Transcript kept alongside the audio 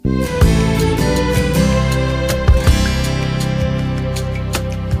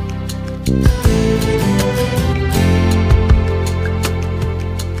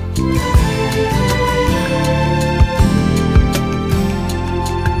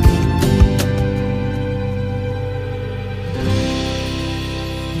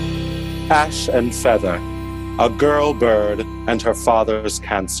Ash and Feather, A Girl Bird and Her Father's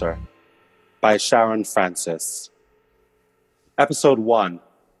Cancer by Sharon Francis. Episode 1,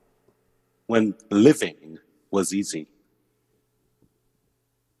 When Living Was Easy.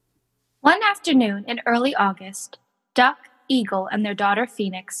 One afternoon in early August, Duck, Eagle, and their daughter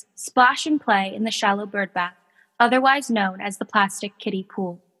Phoenix splash and play in the shallow bird bath, otherwise known as the plastic kiddie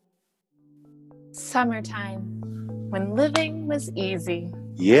pool. Summertime, when living was easy.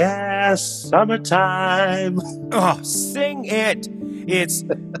 Yes, summertime. Oh, sing it! It's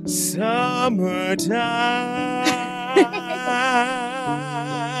summertime.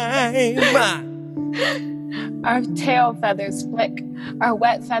 Our tail feathers flick, our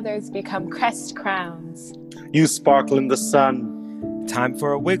wet feathers become crest crowns. You sparkle in the sun. Time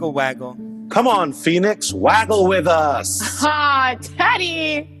for a wiggle waggle. Come on, Phoenix, waggle with us. Ah,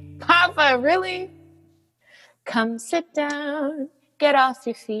 Teddy! Papa, really? Come sit down, get off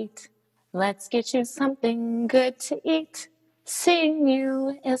your feet. Let's get you something good to eat. Seeing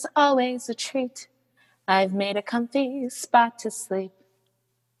you is always a treat. I've made a comfy spot to sleep.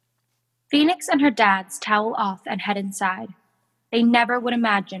 Phoenix and her dads towel off and head inside. They never would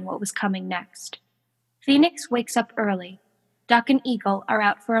imagine what was coming next. Phoenix wakes up early. Duck and Eagle are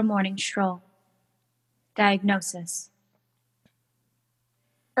out for a morning stroll. Diagnosis.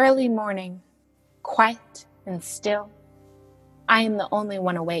 Early morning, quiet and still. I am the only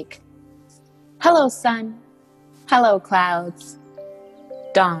one awake. Hello, sun. Hello, clouds.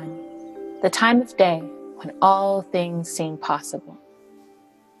 Dawn, the time of day when all things seem possible.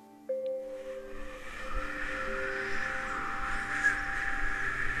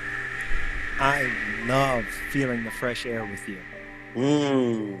 I love feeling the fresh air with you.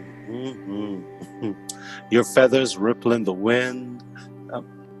 Your feathers ripple in the wind.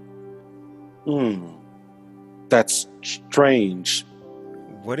 That's strange.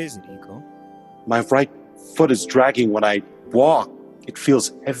 What is it, Eagle? My right foot is dragging when I walk. It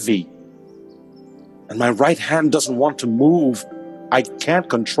feels heavy. And my right hand doesn't want to move. I can't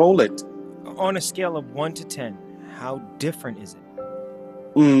control it. On a scale of 1 to 10, how different is it?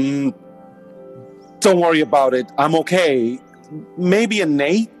 Don't worry about it. I'm okay. Maybe an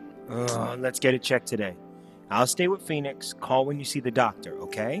 8? Let's get it checked today. I'll stay with Phoenix. Call when you see the doctor,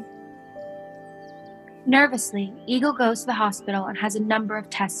 okay? Nervously, Eagle goes to the hospital and has a number of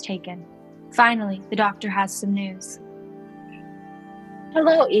tests taken. Finally, the doctor has some news.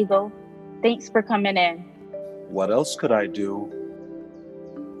 Hello, Eagle. Thanks for coming in. What else could I do?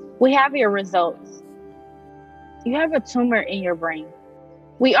 We have your results. You have a tumor in your brain.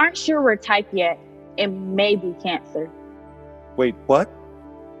 We aren't sure what type yet. It may be cancer. Wait, what?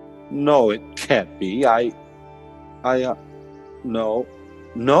 No, it can't be. No.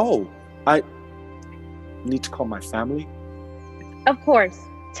 I need to call my family. Of course,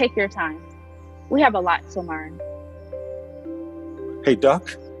 take your time. We have a lot to learn. Hey,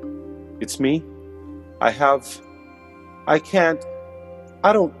 Duck. It's me. I have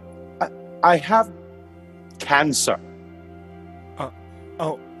cancer.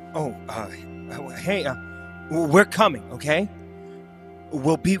 Hey, we're coming, okay?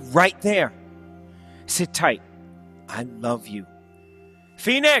 We'll be right there. Sit tight. I love you.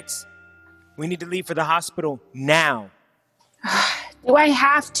 Phoenix! We need to leave for the hospital now. Do I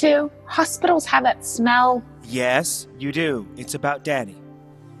have to? Hospitals have that smell. Yes, you do. It's about Daddy.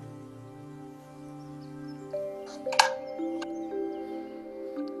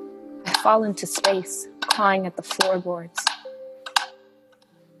 I fall into space, clawing at the floorboards.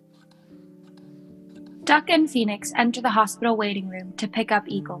 Duck and Phoenix enter the hospital waiting room to pick up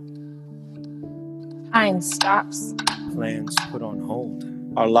Eagle. Time stops. Plans put on hold.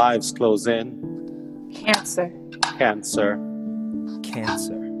 Our lives close in. Cancer. Cancer.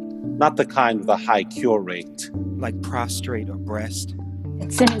 Cancer. Not the kind with a high cure rate. Like prostrate or breast.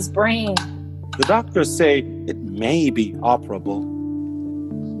 It's in his brain. The doctors say it may be operable.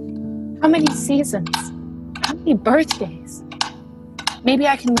 How many seasons? How many birthdays? Maybe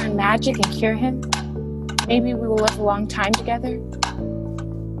I can learn magic and cure him. Maybe we will live a long time together.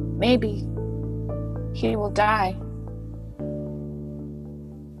 Maybe he will die.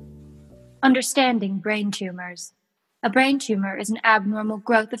 Understanding brain tumors. A brain tumor is an abnormal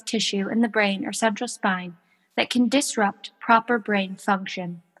growth of tissue in the brain or central spine that can disrupt proper brain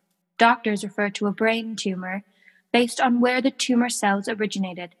function. Doctors refer to a brain tumor based on where the tumor cells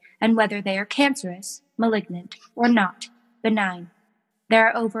originated and whether they are cancerous, malignant, or not, benign. There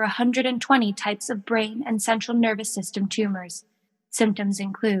are over 120 types of brain and central nervous system tumors. Symptoms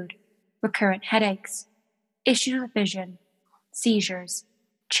include recurrent headaches, issues with vision, seizures,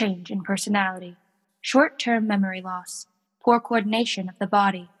 change in personality, short-term memory loss, poor coordination of the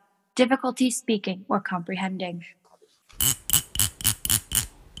body, difficulty speaking or comprehending.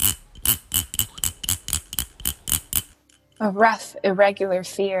 A rough, irregular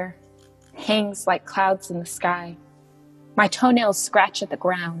fear hangs like clouds in the sky. My toenails scratch at the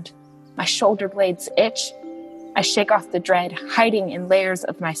ground. My shoulder blades itch. I shake off the dread, hiding in layers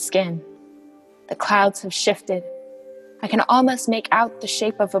of my skin. The clouds have shifted. I can almost make out the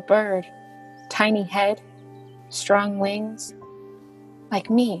shape of a bird. Tiny head, strong wings, like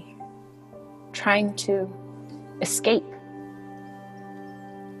me, trying to escape.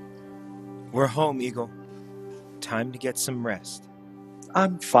 We're home, Eagle. Time to get some rest.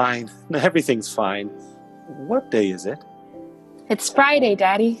 I'm fine. Everything's fine. What day is it? It's Friday,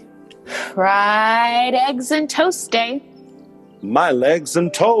 Daddy. Fried eggs and toast day. My legs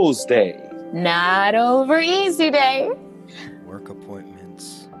and toes day. Not over easy day. Work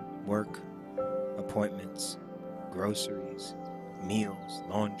appointments, groceries, meals,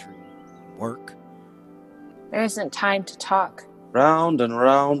 laundry, work. There isn't time to talk. Round and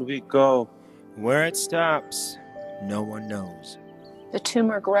round we go. Where it stops, no one knows. The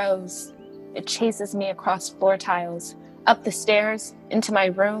tumor grows. It chases me across floor tiles, up the stairs, into my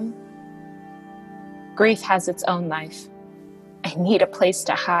room. Grief has its own life. I need a place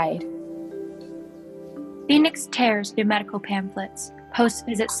to hide. Phoenix tears through medical pamphlets,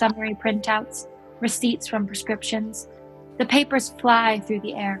 post-visit summary printouts, receipts from prescriptions. The papers fly through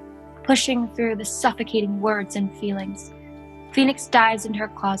the air, pushing through the suffocating words and feelings. Phoenix dives into her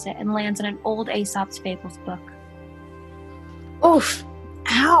closet and lands in an old Aesop's Fables book. Oof!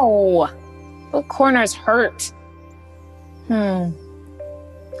 Ow! Both corners hurt.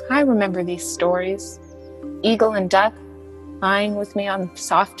 I remember these stories. Eagle and duck, lying with me on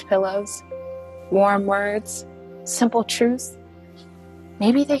soft pillows. Warm words, simple truth.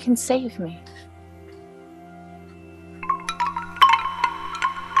 Maybe they can save me.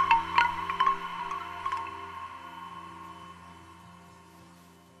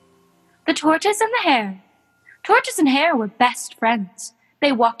 The tortoise and the hare. Tortoise and hare were best friends.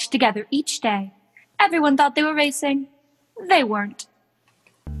 They walked together each day. Everyone thought they were racing. They weren't.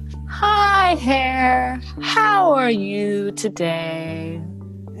 Hi, hare. How are you today?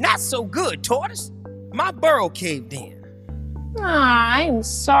 Not so good, Tortoise. My burrow caved in. I'm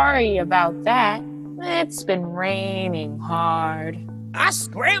sorry about that. It's been raining hard. I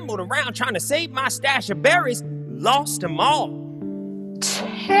scrambled around trying to save my stash of berries, lost them all.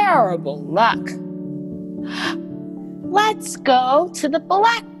 Terrible luck. Let's go to the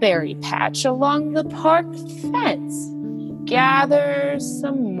blackberry patch along the park fence. Gather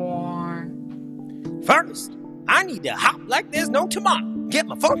some more. First, I need to hop like there's no tomorrow. Get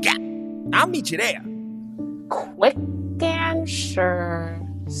my fur cap. I'll meet you there. Quick and sure,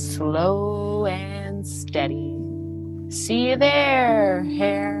 slow and steady. See you there,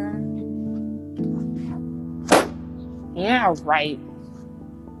 hare. Yeah, right.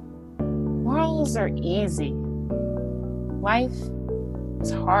 Morals are easy. Life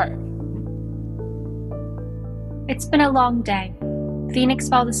is hard. It's been a long day. Phoenix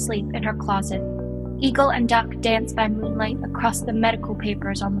falls asleep in her closet. Eagle and duck dance by moonlight across the medical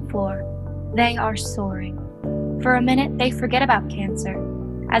papers on the floor. They are soaring. For a minute, they forget about cancer.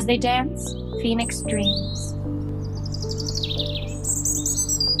 As they dance, Phoenix dreams.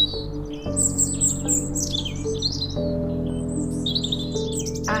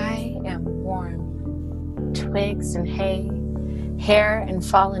 I am warm. Twigs and hay, hair and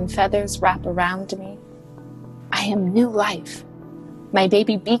fallen feathers wrap around me. I am new life. My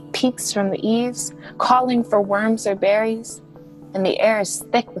baby beak peeks from the eaves, calling for worms or berries, and the air is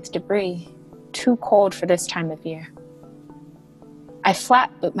thick with debris, too cold for this time of year. I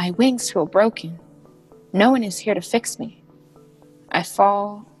flap, but my wings feel broken. No one is here to fix me. I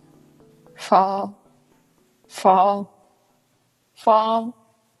fall.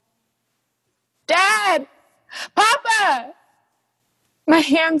 Dad! Papa! My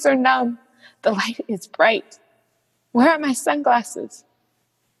hands are numb. The light is bright. Where are my sunglasses?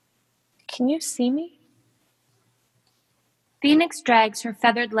 Can you see me? Phoenix drags her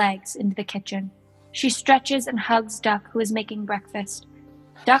feathered legs into the kitchen. She stretches and hugs Duck, who is making breakfast.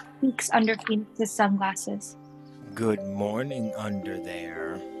 Duck peeks under Phoenix's sunglasses. Good morning under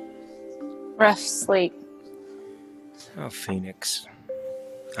there. Rough sleep. Oh, Phoenix.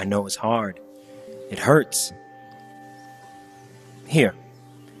 I know it's hard. It hurts. Here.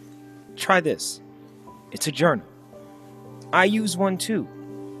 Try this. It's a journal. I use one too.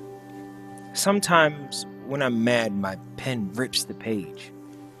 Sometimes when I'm mad, my pen rips the page.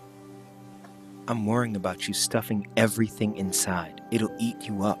 I'm worrying about you stuffing everything inside. It'll eat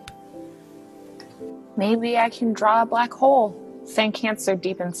you up. Maybe I can draw a black hole Send cancer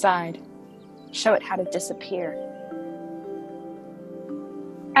deep inside. Show it how to disappear.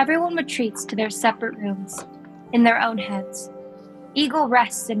 Everyone retreats to their separate rooms, in their own heads. Eagle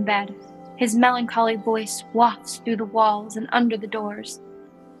rests in bed. His melancholy voice wafts through the walls and under the doors.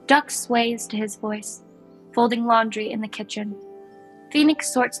 Duck sways to his voice, folding laundry in the kitchen.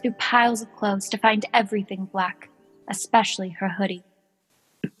 Phoenix sorts through piles of clothes to find everything black, especially her hoodie.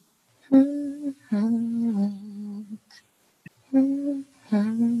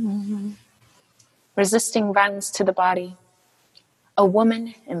 Resisting violence to the body. A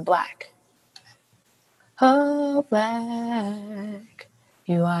woman in black. Oh, black,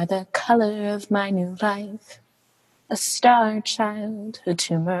 you are the color of my new life. A star child, a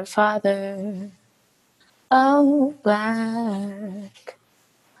tumor father. Oh, black,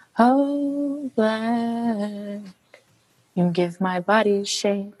 you give my body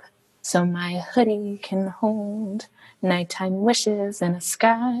shape so my hoodie can hold nighttime wishes and a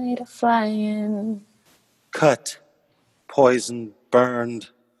sky to fly in. Cut, poisoned, burned.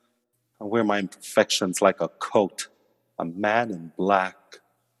 I wear my imperfections like a coat. A man in black.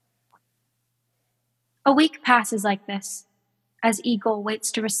 A week passes like this, as Eagle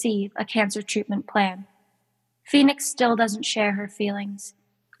waits to receive a cancer treatment plan. Phoenix still doesn't share her feelings.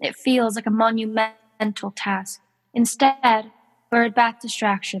 It feels like a monumental task. Instead, bird-bath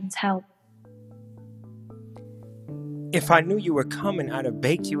distractions help. If I knew you were coming, I'd have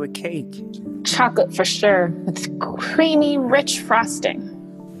baked you a cake. Chocolate for sure, with creamy, rich frosting.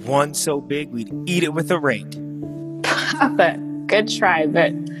 One so big, we'd eat it with a rake. Papa, good try,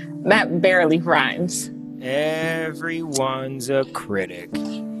 but that barely rhymes. Everyone's a critic.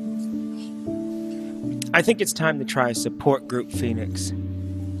 I think it's time to try a support group, Phoenix.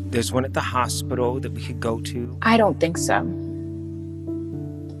 There's one at the hospital that we could go to. I don't think so.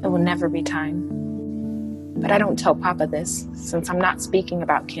 It will never be time. But I don't tell Papa this, since I'm not speaking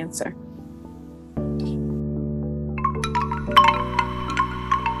about cancer.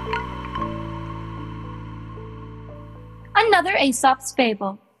 Another Aesop's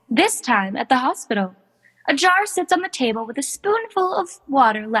fable, this time at the hospital. A jar sits on the table with a spoonful of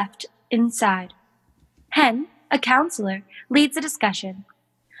water left inside. Hen, a counselor, leads the discussion.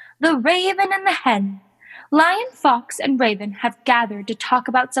 The raven and the hen. Lion, fox, and raven have gathered to talk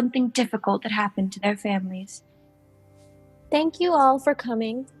about something difficult that happened to their families. Thank you all for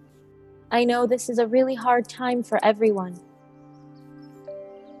coming. I know this is a really hard time for everyone.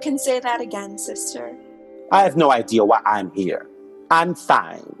 Can say that again, sister. I have no idea why I'm here. I'm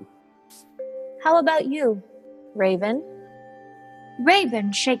fine. How about you, Raven?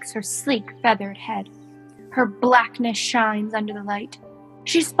 Raven shakes her sleek, feathered head. Her blackness shines under the light.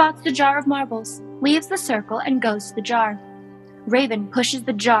 She spots the jar of marbles, leaves the circle, and goes to the jar. Raven pushes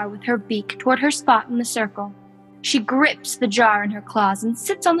the jar with her beak toward her spot in the circle. She grips the jar in her claws and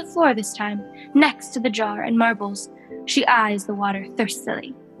sits on the floor this time, next to the jar and marbles. She eyes the water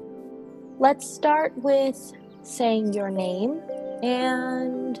thirstily. Let's start with saying your name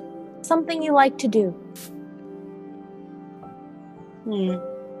and something you like to do.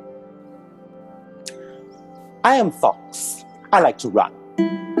 I am Fox. I like to run.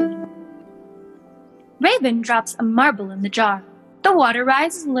 Raven drops a marble in the jar. The water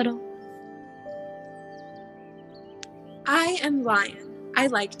rises a little. I am Lion. I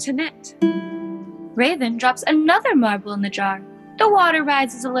like to knit. Raven drops another marble in the jar. The water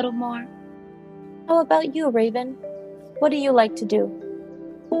rises a little more. How about you, Raven? What do you like to do?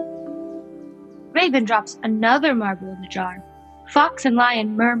 Raven drops another marble in the jar. Fox and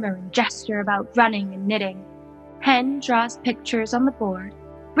Lion murmur and gesture about running and knitting. Hen draws pictures on the board.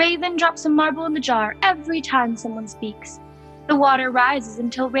 Raven drops a marble in the jar every time someone speaks. The water rises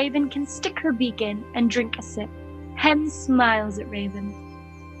until Raven can stick her beak in and drink a sip. Hen smiles at Raven.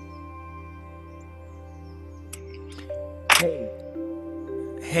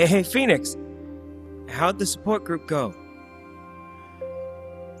 Hey, Phoenix. How'd the support group go?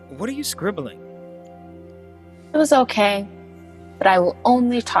 What are you scribbling? It was okay, but I will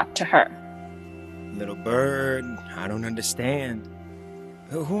only talk to her. Little bird, I don't understand.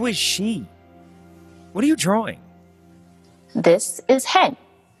 Who is she? What are you drawing? This is Hen.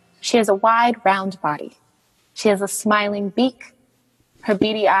 She has a wide, round body. She has a smiling beak. Her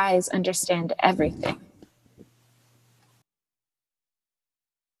beady eyes understand everything.